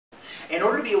in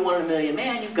order to be a 1 in a million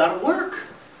man, you've got to work.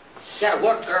 You got to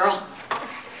work, girl.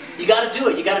 You got to do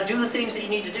it. You got to do the things that you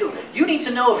need to do. You need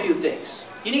to know a few things.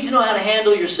 You need to know how to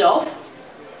handle yourself.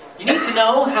 You need to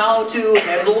know how to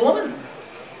handle a woman.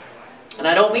 And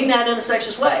I don't mean that in a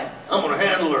sexist way. I'm going to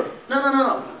handle her. No, no,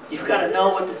 no. You've got to know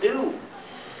what to do.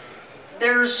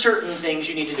 There's certain things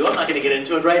you need to do. I'm not going to get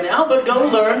into it right now, but go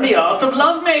learn the arts of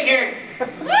lovemaking.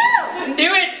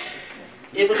 Do it.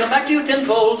 It will come back to you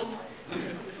tenfold.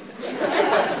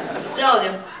 I'm telling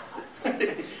you.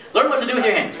 Learn what to do with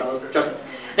your hands, fellas. Trust me.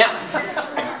 Now.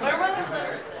 Learn what the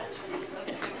clitoris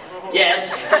is.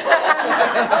 Yes. A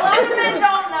lot of men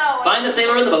don't know. Find the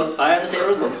sailor in the boat. Find the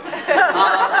sailor in the boat.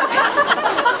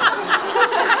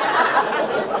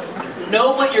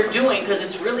 Know what you're doing, because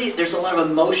it's really, there's a lot of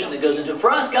emotion that goes into it.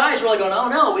 For us guys, we're like going, oh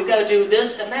no, we've got to do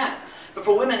this and that. But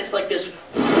for women, it's like this,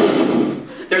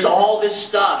 there's all this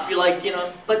stuff. You're like, you know,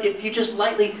 but if you just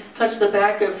lightly touch the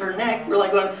back of her neck, we're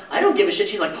like going, I don't give a shit.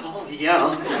 She's like, oh yeah.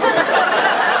 All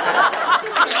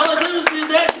I do is do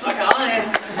that. She's like, oh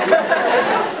yeah.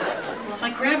 Well, if I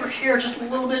grab her hair just a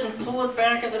little bit and pull it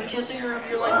back as I'm kissing her,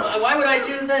 you're like, why would I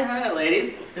do that?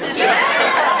 Ladies.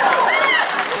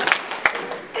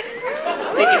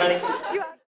 Thank you, honey.